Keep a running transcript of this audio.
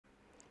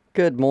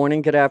Good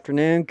morning, good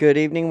afternoon, good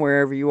evening,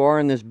 wherever you are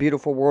in this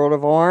beautiful world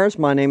of ours.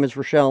 My name is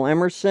Rochelle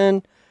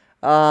Emerson.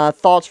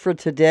 Thoughts for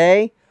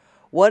today.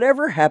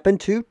 Whatever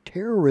happened to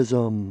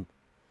terrorism?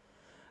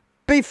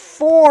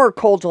 Before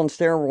Colds on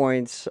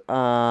Steroids,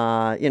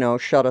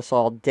 shut us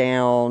all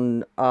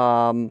down,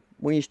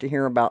 we used to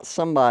hear about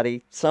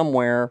somebody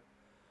somewhere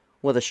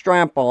with a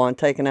strap on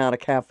taking out a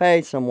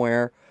cafe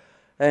somewhere,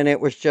 and it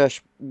was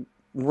just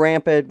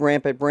rampant,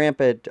 rampant,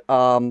 rampant.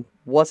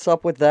 What's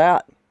up with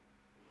that?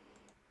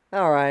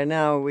 All right,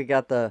 now we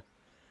got the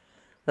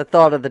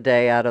thought of the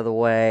day out of the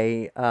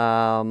way.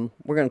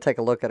 We're going to take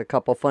a look at a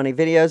couple funny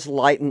videos,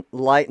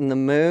 lighten the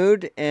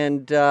mood,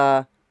 and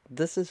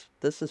this is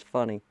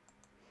funny.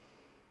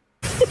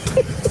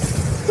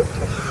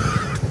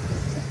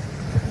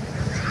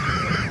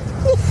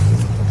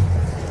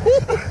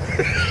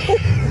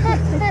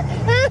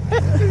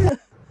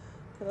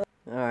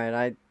 All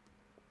right,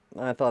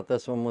 I thought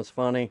this one was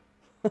funny.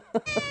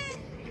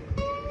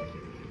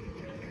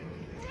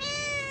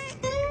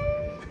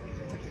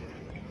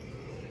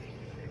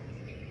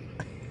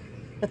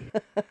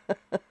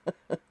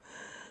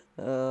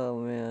 Oh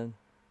man.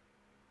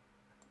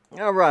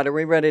 All right, are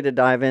we ready to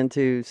dive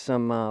into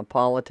some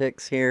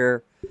politics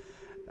here?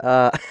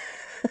 Uh,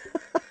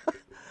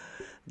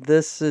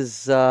 this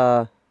is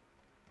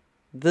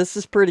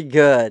pretty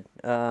good.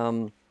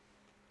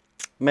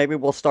 Maybe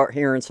we'll start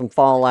hearing some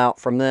fallout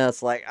from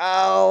this, like,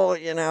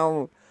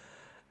 oh,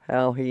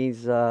 how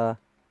he's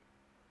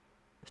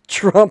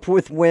Trump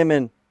with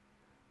women.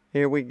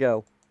 Here we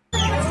go.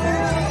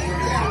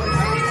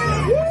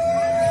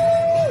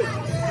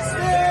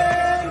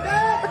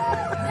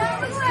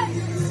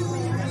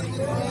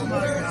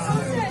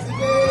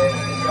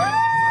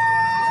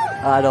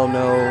 I don't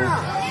know.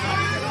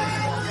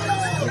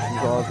 This is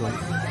awesome.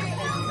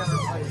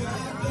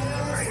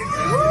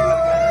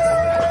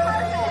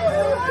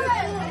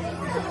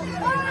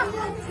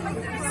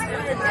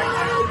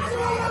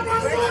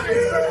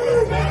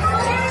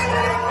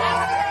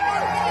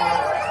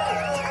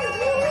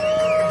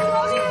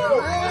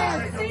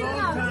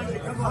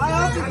 I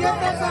hope you get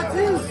that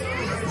tattoo.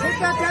 Get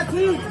that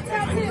tattoo.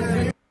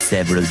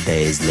 Several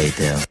days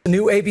later. The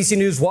new ABC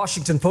News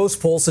Washington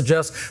Post poll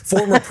suggests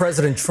former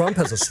President Trump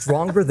has a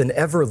stronger than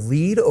ever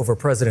lead over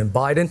President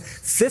Biden,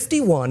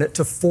 51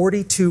 to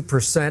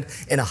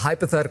 42% in a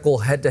hypothetical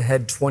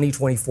head-to-head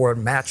 2024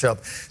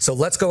 matchup. So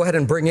let's go ahead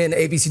and bring in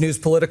ABC News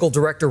political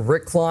director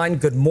Rick Klein.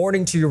 Good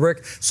morning to you,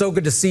 Rick. So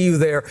good to see you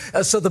there.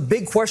 So the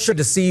big question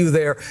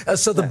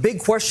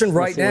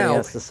right now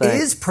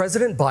is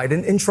President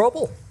Biden in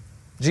trouble?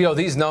 Gio,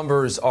 these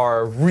numbers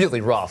are really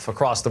rough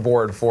across the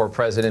board for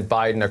President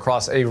Biden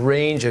across a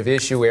range of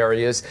issue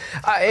areas.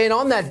 And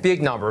on that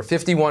big number,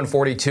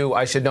 51-42,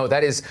 I should note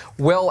that is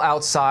well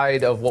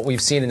outside of what we've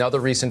seen in other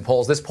recent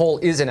polls. This poll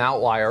is an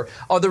outlier.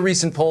 Other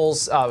recent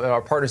polls,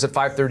 our partners at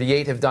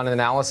 538 have done an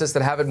analysis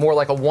that have it more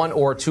like a 1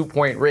 or 2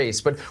 point race.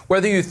 But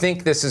whether you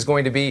think this is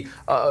going to be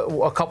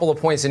a couple of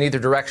points in either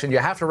direction, you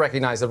have to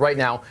recognize that right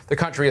now the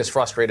country is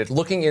frustrated.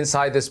 Looking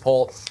inside this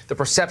poll, the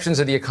perceptions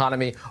of the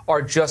economy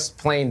are just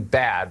plain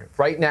bad.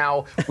 Right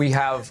now, we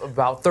have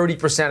about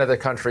 30% of the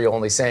country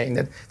only saying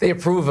that they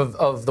approve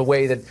of the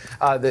way that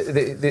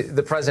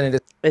the president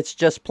is. It's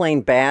just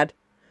plain bad.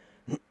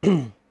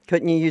 Couldn't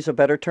you use a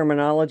better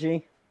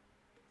terminology?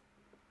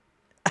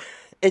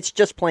 It's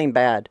just plain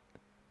bad.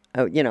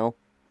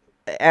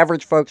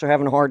 Average folks are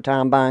having a hard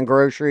time buying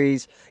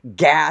groceries.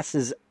 Gas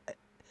is...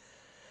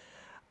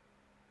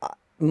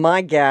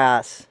 my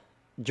gas,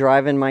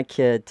 driving my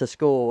kid to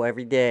school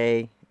every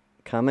day,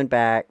 coming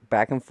back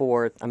and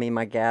forth. I mean,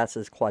 my gas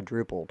is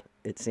quadrupled,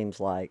 it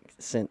seems like,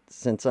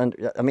 since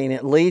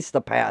at least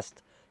the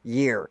past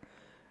year.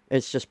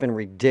 It's just been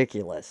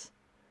ridiculous.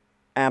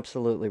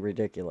 Absolutely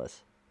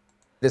ridiculous.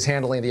 Is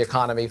handling the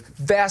economy.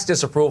 Vast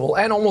disapproval,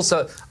 and almost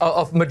a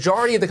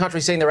majority of the country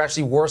saying they're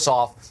actually worse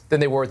off than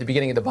they were at the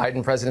beginning of the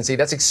Biden presidency.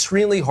 That's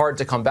extremely hard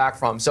to come back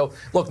from. So,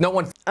 look, no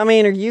one... I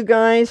mean, are you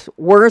guys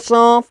worse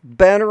off,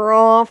 better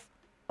off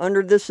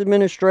under this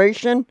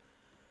administration?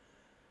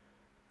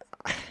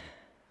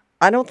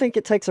 I don't think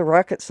it takes a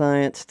rocket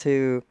science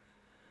to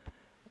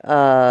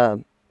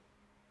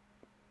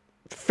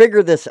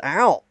figure this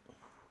out.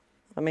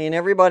 I mean,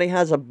 everybody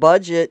has a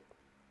budget.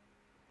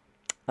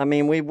 I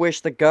mean, we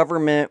wish the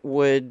government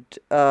would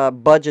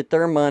budget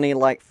their money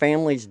like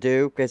families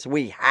do, because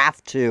we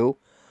have to.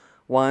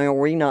 Why are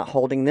we not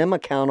holding them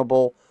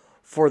accountable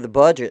for the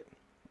budget?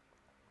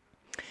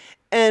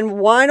 And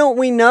why don't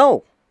we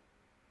know?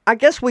 I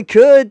guess we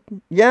could,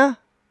 yeah.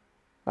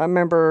 I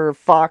remember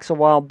Fox a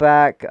while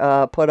back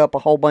put up a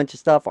whole bunch of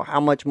stuff on how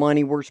much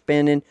money we're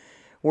spending.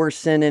 We're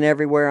sending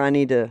everywhere. I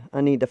need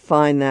to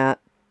find that.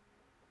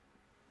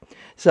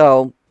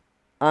 So,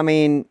 I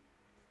mean,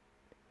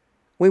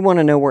 we want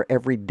to know where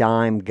every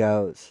dime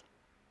goes.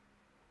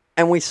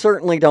 And we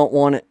certainly don't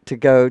want it to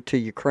go to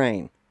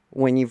Ukraine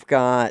when you've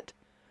got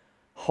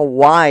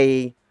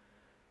Hawaii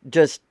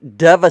just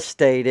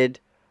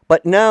devastated.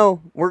 But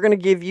no, we're going to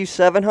give you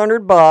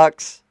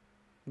 $700.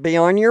 Be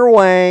on your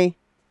way.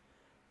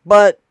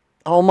 But,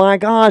 oh my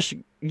gosh,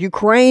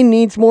 Ukraine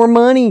needs more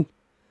money.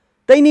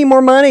 They need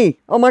more money.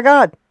 Oh my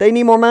God, they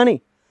need more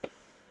money.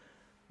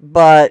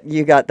 But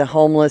you got the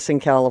homeless in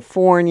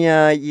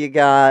California. You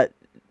got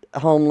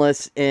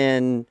homeless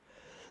in,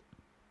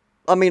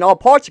 I mean, all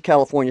parts of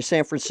California,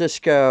 San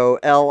Francisco,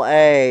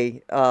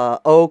 L.A.,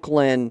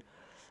 Oakland.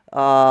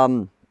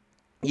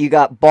 You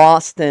got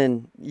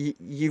Boston.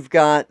 You've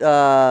got,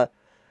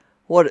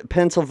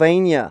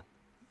 Pennsylvania.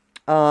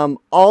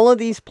 All of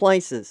these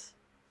places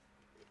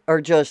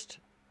are just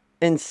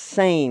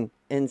insane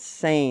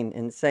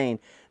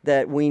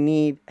that we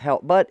need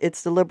help. But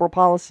it's the liberal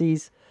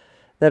policies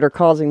that are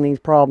causing these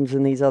problems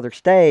in these other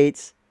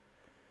states.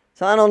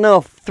 So I don't know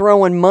if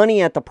throwing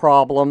money at the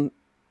problem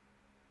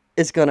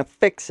is going to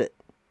fix it.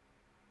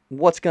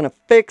 What's going to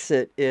fix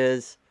it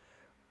is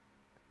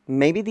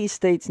maybe these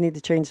states need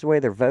to change the way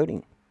they're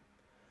voting.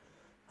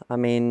 I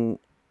mean,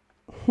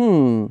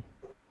 I'm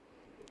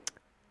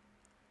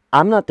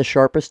not the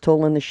sharpest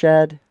tool in the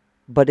shed,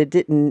 but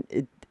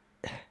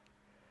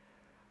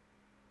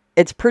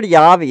it's pretty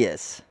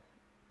obvious.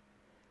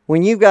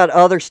 When you've got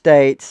other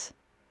states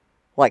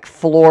like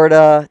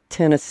Florida,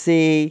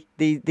 Tennessee,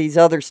 these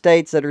other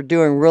states that are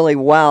doing really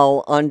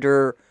well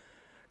under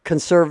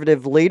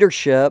conservative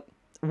leadership,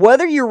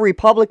 whether you're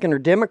Republican or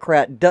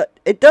Democrat,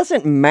 it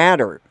doesn't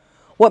matter.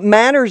 What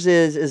matters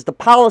is the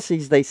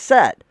policies they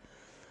set.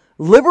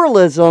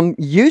 Liberalism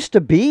used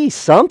to be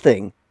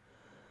something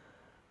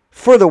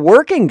for the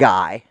working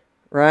guy,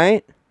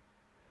 right?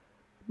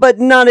 But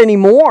not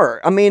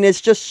anymore. I mean,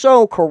 it's just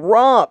so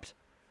corrupt.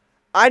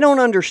 I don't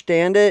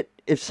understand it.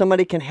 If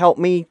somebody can help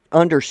me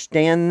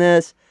understand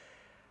this,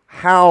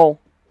 how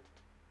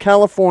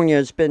California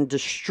has been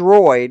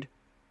destroyed.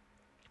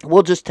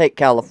 We'll just take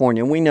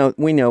California. We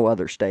know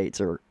other states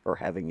are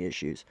having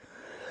issues.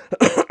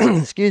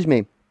 Excuse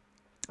me.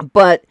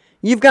 But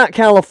you've got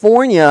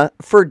California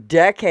for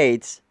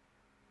decades.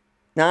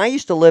 Now, I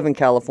used to live in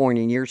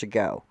California years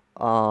ago.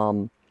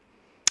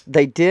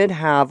 They did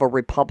have a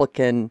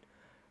Republican,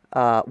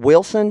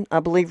 Wilson, I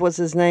believe was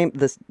his name.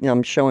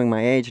 I'm showing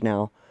my age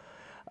now.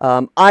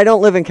 I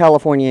don't live in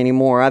California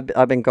anymore.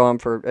 I've been gone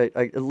for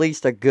at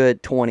least a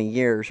good 20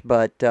 years.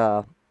 But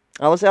I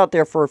was out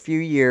there for a few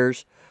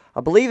years. I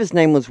believe his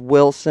name was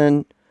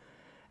Wilson.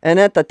 And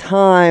at the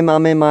time,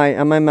 I'm in my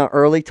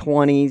early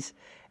 20s.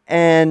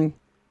 And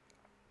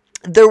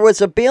there was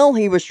a bill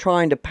he was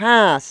trying to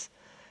pass.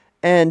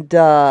 And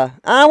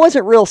I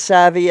wasn't real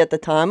savvy at the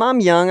time. I'm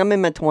young. I'm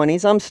in my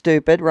 20s. I'm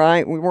stupid,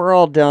 right? We're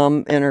all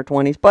dumb in our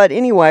 20s. But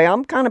anyway,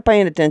 I'm kind of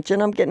paying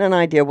attention. I'm getting an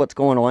idea of what's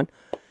going on.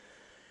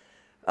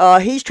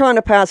 He's trying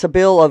to pass a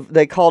bill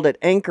they called it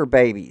anchor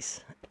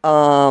babies.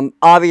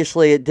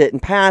 Obviously, it didn't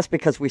pass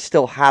because we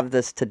still have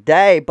this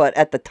today. But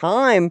at the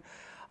time,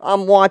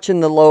 I'm watching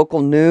the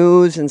local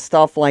news and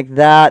stuff like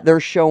that. They're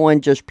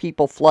showing just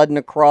people flooding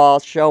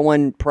across,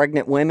 showing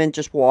pregnant women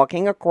just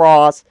walking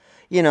across,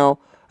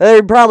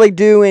 They'd probably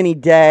do any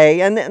day.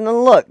 And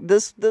look,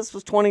 this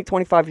was 20,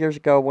 25 years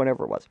ago,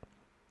 whatever it was.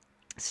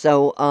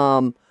 So,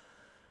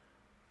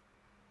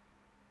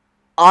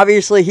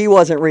 obviously he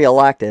wasn't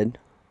reelected.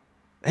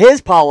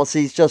 His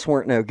policies just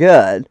weren't no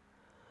good.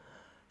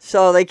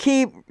 So they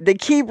keep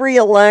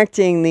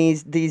reelecting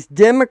these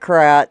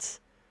Democrats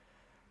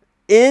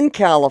in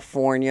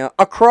California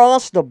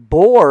across the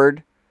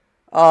board.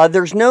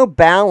 There's no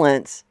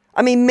balance.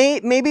 I mean,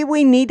 maybe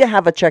we need to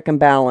have a check and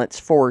balance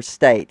for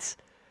states.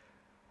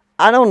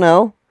 I don't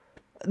know.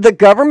 The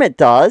government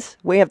does.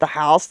 We have the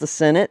House, the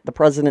Senate, the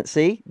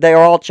presidency. They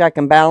are all check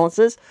and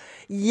balances.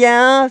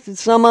 Yeah,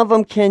 some of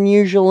them can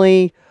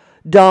usually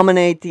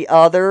dominate the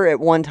other at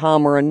one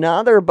time or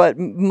another, but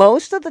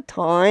most of the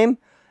time,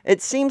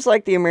 it seems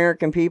like the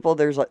American people,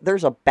 there's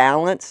a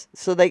balance,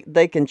 so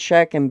they can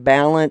check and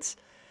balance,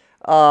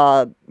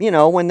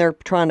 when they're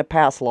trying to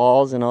pass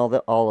laws and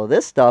all of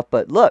this stuff.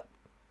 But look,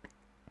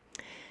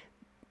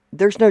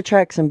 there's no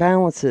checks and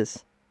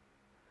balances.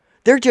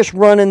 They're just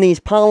running these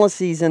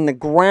policies in the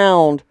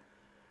ground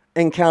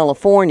in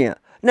California.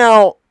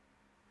 Now,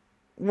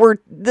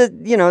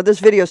 this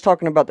video is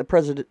talking about the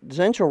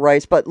presidential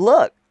race, but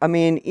look, I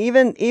mean,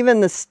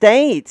 even the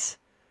states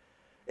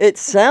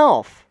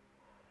itself,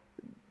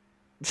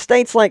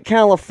 states like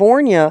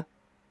California,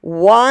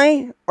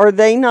 why are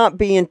they not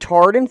being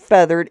tarred and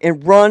feathered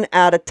and run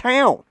out of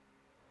town?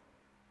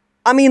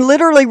 I mean,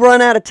 literally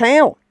run out of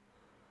town.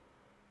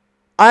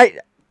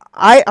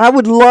 I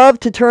would love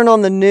to turn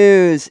on the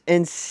news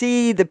and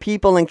see the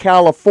people in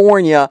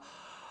California,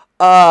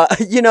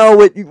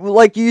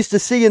 like you used to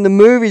see in the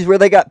movies where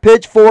they got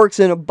pitchforks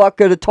and a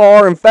bucket of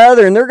tar and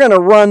feather, and they're going to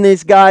run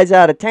these guys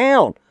out of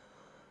town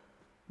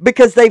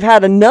because they've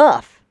had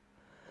enough.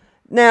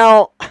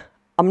 Now,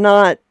 I'm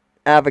not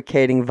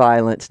advocating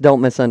violence. Don't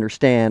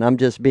misunderstand. I'm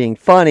just being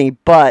funny.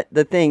 But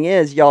the thing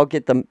is, y'all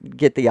get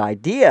the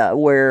idea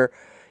where,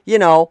 you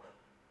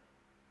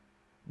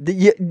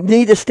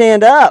need to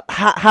stand up.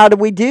 How do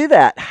we do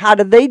that? How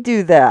do they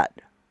do that?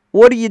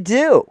 What do you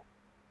do?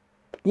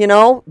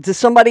 Does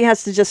somebody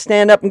has to just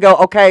stand up and go,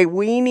 okay,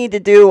 we need to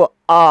do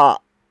a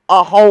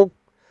whole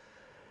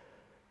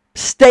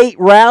state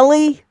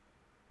rally?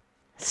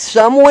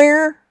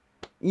 somewhere,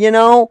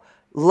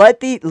 let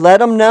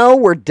them know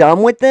we're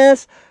done with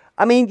this.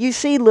 I mean, you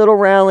see little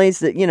rallies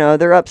that,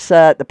 they're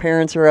upset. The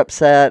parents are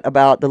upset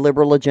about the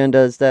liberal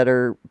agendas that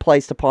are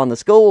placed upon the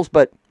schools.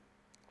 But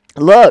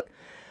look,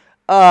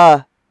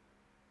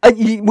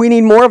 we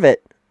need more of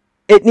it.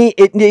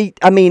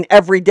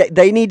 Every day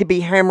they need to be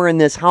hammering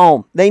this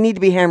home. They need to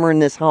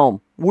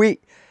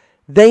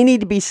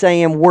be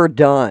saying we're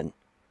done.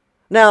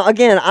 Now,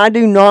 again, I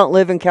do not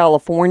live in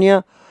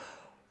California,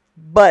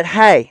 but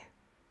hey,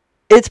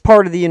 it's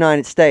part of the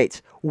United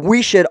States.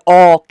 We should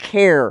all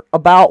care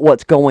about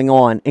what's going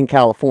on in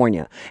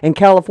California. And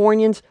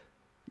Californians,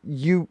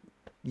 you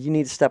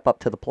need to step up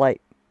to the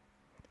plate.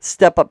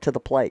 Step up to the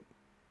plate.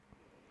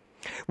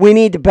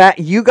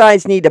 You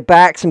guys need to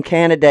back some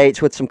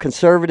candidates with some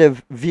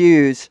conservative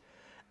views.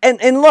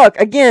 And look,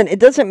 again, it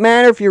doesn't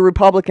matter if you're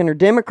Republican or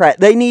Democrat.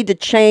 They need to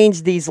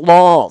change these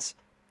laws.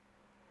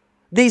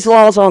 These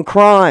laws on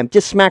crime,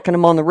 just smacking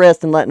them on the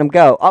wrist and letting them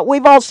go.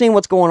 We've all seen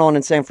what's going on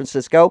in San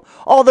Francisco.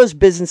 All those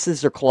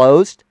businesses are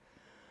closed.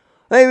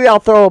 Maybe I'll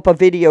throw up a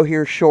video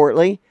here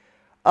shortly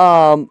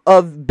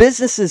of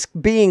businesses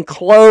being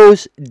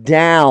closed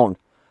down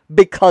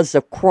because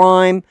of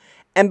crime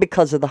and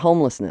because of the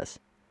homelessness.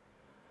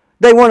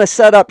 They want to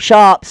set up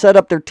shop, set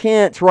up their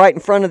tents right in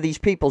front of these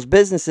people's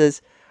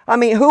businesses. I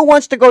mean, who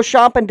wants to go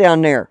shopping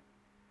down there?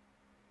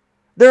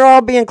 They're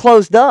all being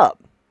closed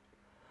up.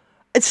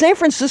 And San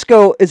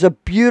Francisco is a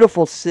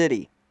beautiful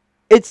city.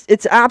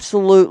 It's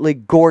absolutely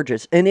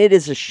gorgeous, and it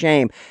is a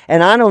shame.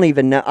 And I don't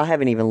even know. I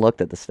haven't even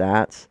looked at the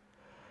stats,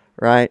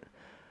 right?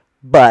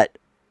 But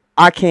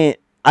I can't.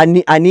 I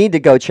need to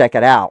go check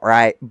it out,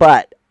 right?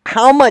 But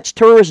how much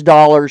tourist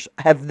dollars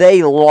have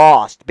they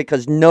lost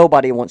because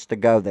nobody wants to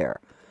go there?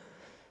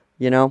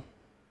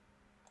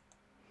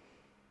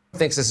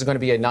 Thinks this is going to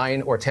be a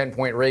 9 or 10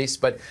 point race,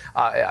 but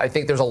I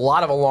think there's a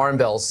lot of alarm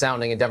bells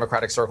sounding in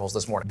Democratic circles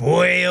this morning.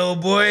 Boy, oh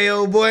boy,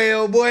 oh boy,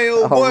 oh boy,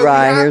 oh boy. All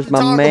right, here's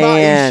my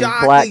man,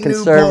 Black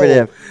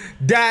Conservative.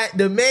 That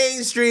the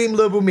mainstream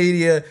liberal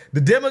media, the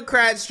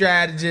Democrat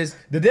strategists,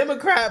 the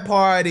Democrat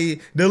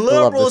Party, the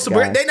liberals,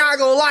 they're not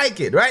going to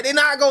like it, right? They're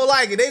not going to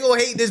like it. They're going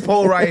to hate this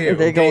poll right here.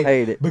 They're going to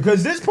hate it.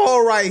 Because this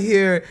poll right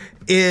here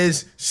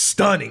is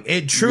stunning.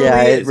 It truly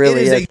is. It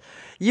really is.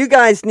 You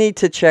guys need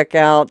to check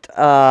out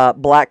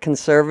Black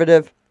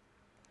Conservative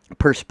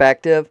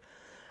Perspective.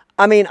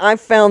 I mean, I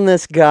found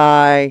this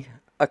guy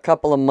a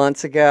couple of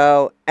months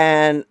ago,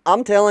 and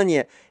I'm telling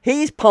you,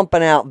 he's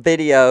pumping out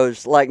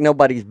videos like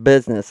nobody's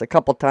business a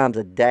couple times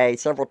a day,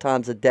 several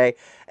times a day,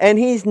 and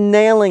he's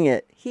nailing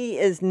it. He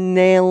is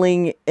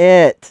nailing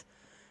it.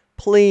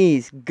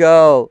 Please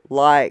go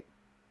like,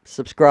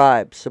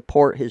 subscribe,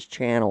 support his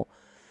channel.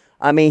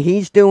 I mean,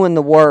 he's doing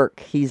the work.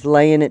 He's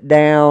laying it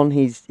down.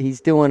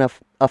 He's doing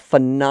a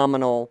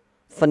phenomenal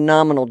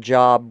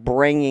job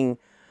bringing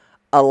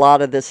a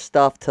lot of this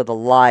stuff to the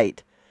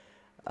light.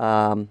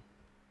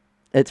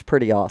 It's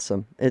pretty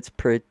awesome. It's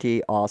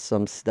pretty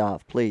awesome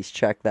stuff. Please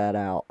check that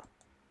out.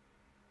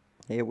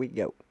 Here we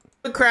go.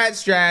 Democrat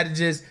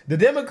strategists, the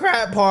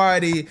Democrat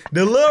Party,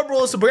 the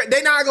liberals,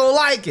 they're not going to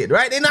like it,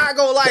 right? They're not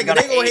going to like it.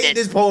 They're going to hate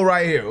this poll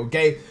right here,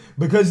 okay?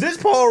 Because this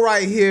poll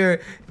right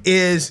here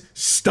is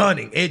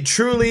stunning. It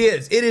truly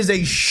is. It is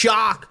a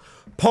shock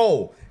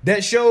poll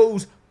that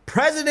shows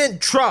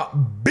President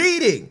Trump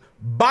beating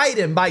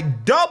Biden by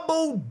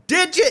double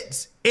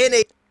digits in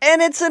a...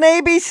 And it's an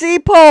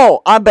ABC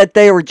poll. I bet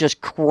they were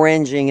just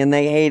cringing and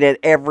they hated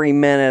every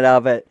minute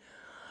of it.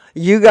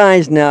 You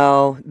guys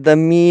know the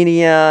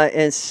media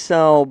is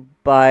so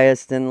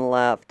biased and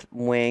left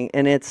wing,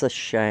 and it's a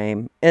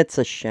shame. It's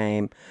a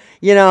shame.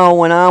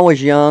 When I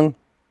was young,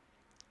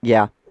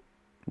 I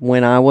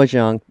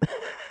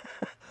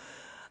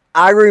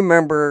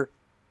remember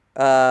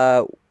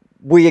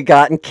we had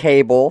gotten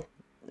cable,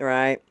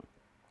 right?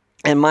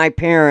 And my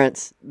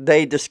parents,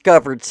 they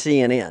discovered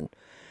CNN.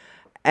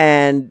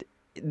 And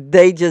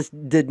they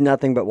just did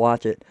nothing but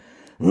watch it.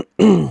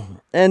 And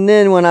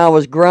then when I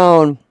was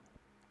grown,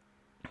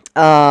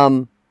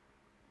 I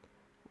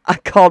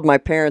called my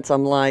parents.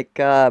 I'm like,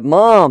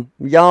 Mom,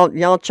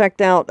 y'all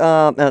checked out,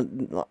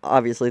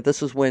 obviously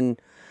this was when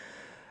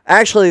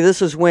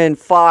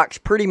Fox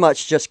pretty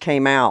much just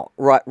came out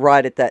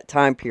right at that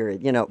time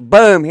period.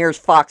 Boom, here's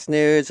Fox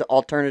News,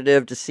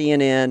 alternative to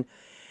CNN.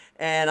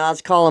 And I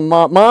was calling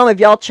Mom,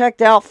 have y'all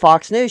checked out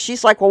Fox News?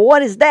 She's like, well,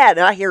 what is that?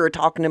 And I hear her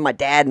talking to my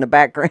dad in the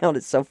background.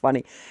 It's so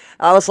funny.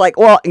 I was like,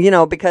 well,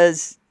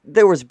 because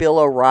there was Bill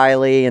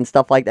O'Reilly and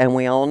stuff like that. And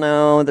we all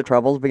know the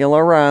troubles Bill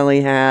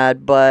O'Reilly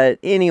had. But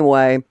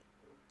anyway,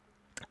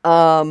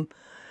 Bill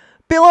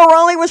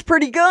O'Reilly was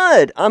pretty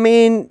good. I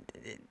mean,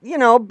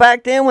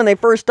 back then when they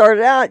first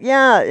started out,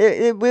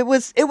 it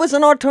was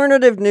an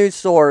alternative news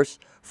source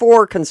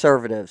for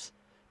conservatives.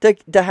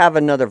 To have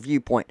another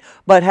viewpoint.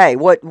 But hey,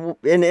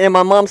 and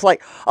my mom's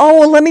like,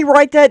 oh, well, let me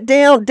write that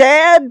down,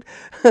 Dad.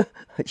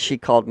 She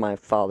called my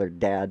father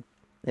Dad.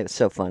 It was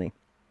so funny.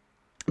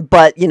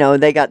 But,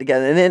 they got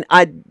together. And then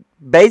I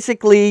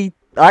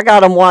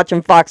got them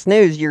watching Fox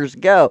News years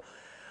ago.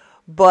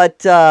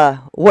 But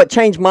what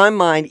changed my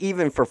mind,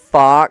 even for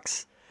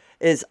Fox,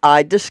 is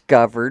I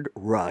discovered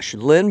Rush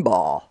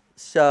Limbaugh.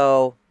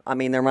 So, I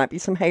mean, there might be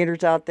some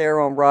haters out there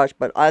on Rush,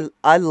 but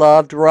I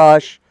loved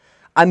Rush.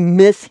 I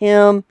miss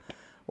him,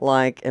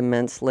 like,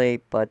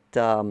 immensely. But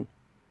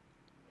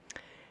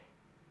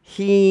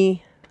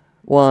he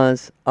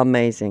was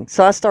amazing.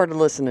 So I started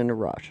listening to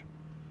Rush.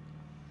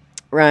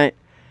 Right.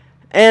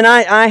 And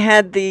I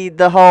had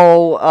the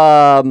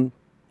whole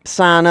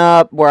sign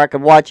up where I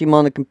could watch him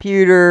on the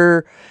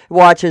computer,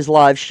 watch his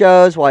live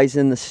shows while he's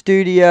in the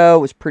studio. It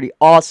was pretty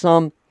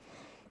awesome.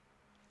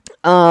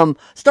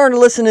 Started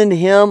listening to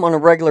him on a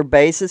regular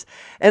basis,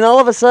 and all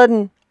of a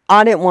sudden,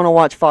 I didn't want to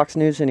watch Fox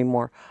News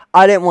anymore.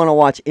 I didn't want to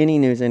watch any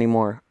news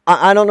anymore.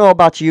 I don't know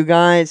about you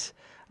guys.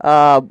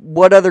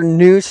 What other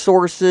news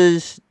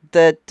sources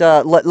that,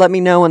 let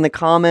me know in the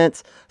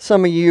comments.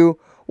 Some of you,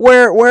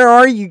 where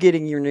are you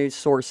getting your news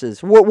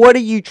sources? What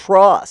do you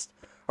trust?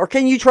 Or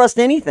can you trust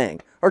anything?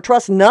 Or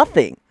trust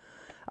nothing?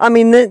 I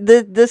mean,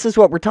 this is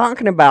what we're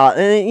talking about.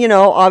 And, you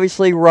know,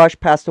 obviously Rush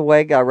passed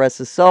away. God rest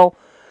his soul.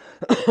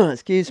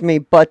 Excuse me.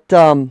 But,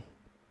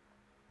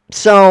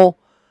 so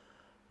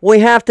we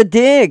have to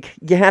dig.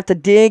 You have to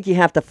dig. You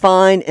have to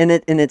find. And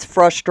it's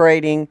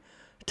frustrating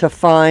to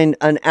find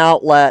an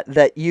outlet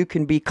that you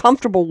can be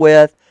comfortable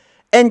with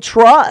and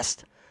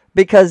trust.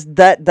 Because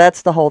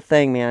that's the whole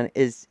thing, man,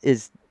 is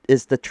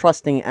the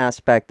trusting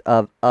aspect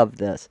of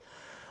this.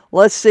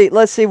 Let's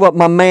see what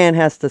my man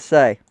has to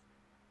say.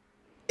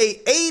 A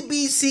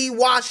ABC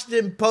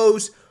Washington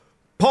Post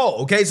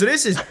poll. Okay, so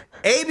this is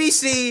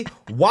ABC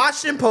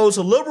Washington Post,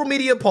 a liberal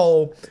media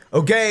poll.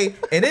 Okay,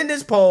 and in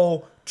this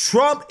poll,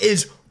 Trump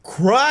is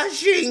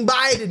crushing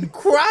Biden,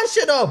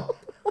 crushing him.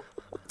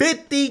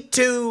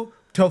 52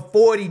 to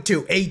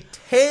 42, a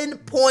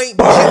 10-point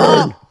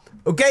jump.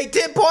 Okay,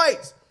 10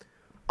 points.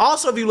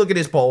 Also, if you look at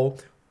this poll,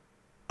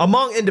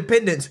 among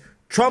independents,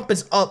 Trump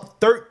is up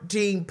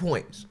 13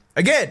 points.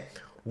 Again,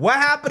 what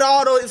happened to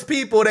all those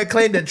people that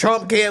claim that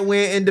Trump can't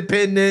win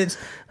independents?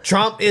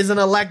 Trump isn't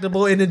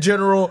electable in the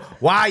general.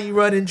 Why are you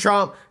running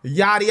Trump?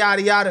 Yada,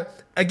 yada, yada.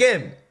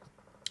 Again,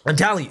 I'm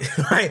telling you,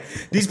 right?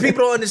 These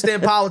people don't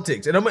understand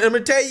politics. And I'm going to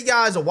tell you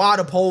guys why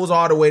the polls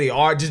are the way they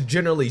are, just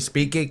generally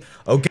speaking.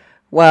 Okay.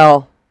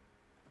 Well,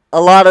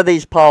 a lot of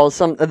these polls,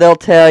 they'll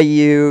tell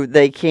you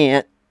they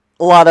can't.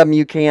 A lot of them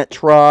you can't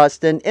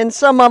trust, and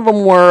some of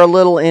them were a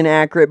little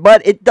inaccurate,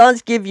 but it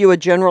does give you a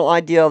general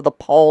idea of the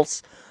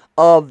pulse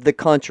of the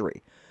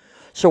country.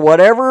 So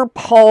whatever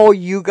poll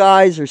you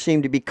guys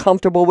seem to be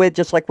comfortable with,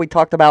 just like we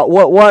talked about,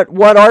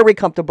 what are we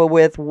comfortable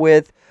with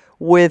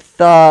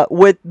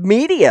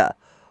media?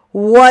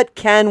 What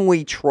can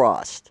we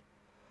trust?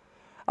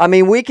 I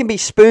mean, we can be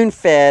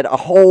spoon-fed a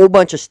whole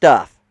bunch of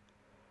stuff,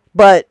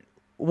 but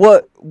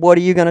what are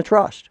you going to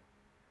trust?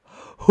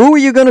 Who are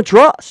you going to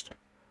trust?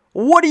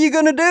 What are you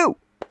going to do?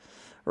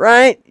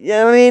 Right?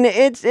 I mean,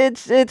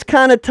 it's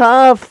kind of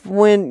tough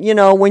when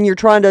you're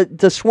trying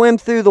to swim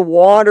through the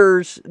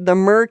waters, the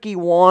murky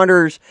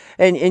waters,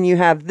 and you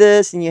have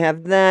this and you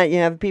have that, you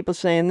have people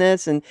saying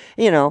this, and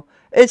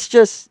it's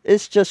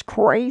just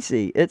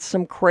crazy. It's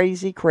some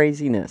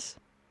craziness.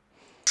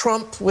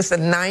 Trump with a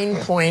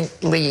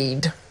 9-point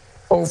lead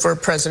over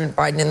President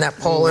Biden in that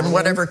poll, and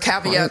whatever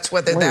caveats,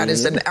 whether that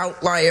is an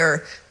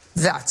outlier,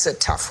 that's a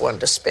tough one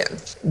to spin.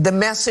 The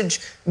message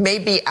may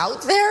be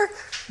out there,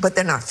 but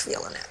they're not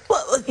feeling it.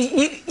 Well,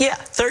 yeah,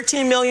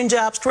 13 million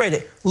jobs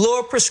created,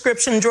 lower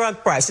prescription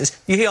drug prices.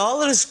 You hear all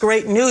of this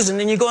great news, and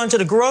then you go into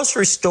the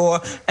grocery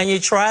store and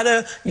you're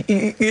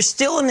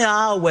still in the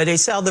aisle where they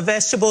sell the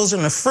vegetables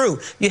and the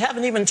fruit. You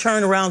haven't even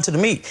turned around to the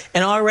meat,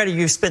 and already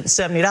you've spent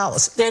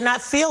 $70. They're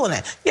not feeling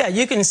it. Yeah,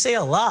 you can say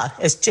a lot,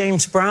 as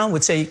James Brown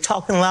would say,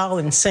 talking loud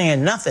and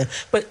saying nothing.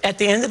 But at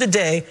the end of the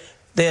day,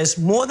 there's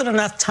more than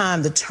enough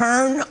time to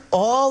turn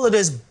all of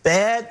this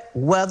bad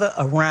weather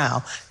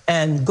around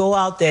and go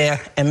out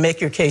there and make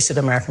your case to the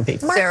American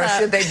people. Sarah,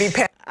 should they be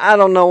I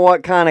don't know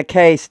what kind of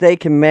case they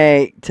can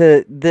make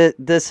to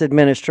this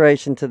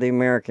administration to the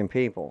American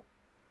people.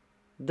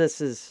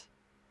 This is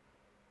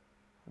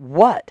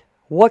what?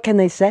 What can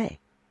they say?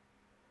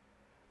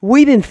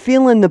 We've been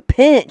feeling the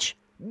pinch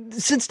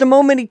since the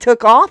moment he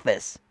took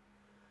office.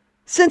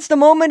 Since the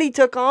moment he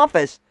took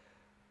office,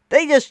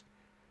 they just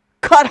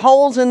cut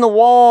holes in the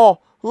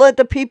wall, let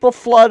the people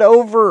flood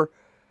over.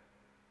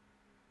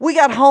 We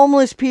got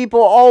homeless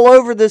people all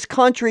over this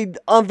country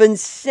of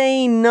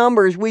insane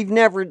numbers we've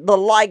never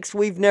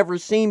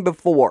seen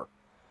before.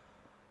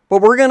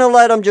 But we're going to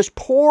let them just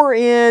pour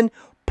in.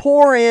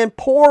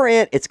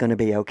 It's going to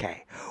be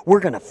okay. We're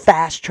going to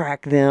fast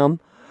track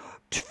them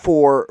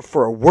for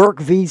a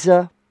work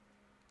visa.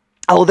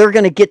 Oh, they're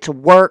going to get to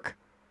work.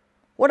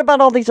 What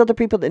about all these other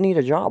people that need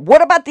a job?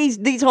 What about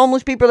these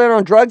homeless people that are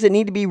on drugs that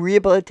need to be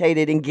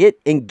rehabilitated and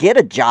get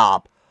a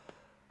job?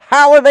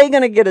 How are they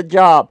going to get a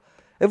job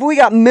if we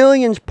got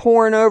millions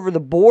pouring over the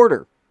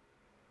border?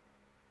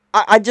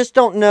 I just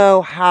don't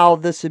know how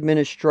this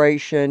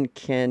administration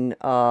can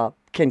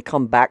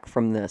come back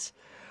from this.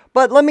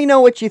 But let me know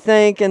what you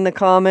think in the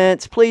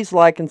comments. Please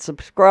like and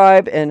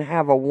subscribe, and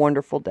have a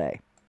wonderful day.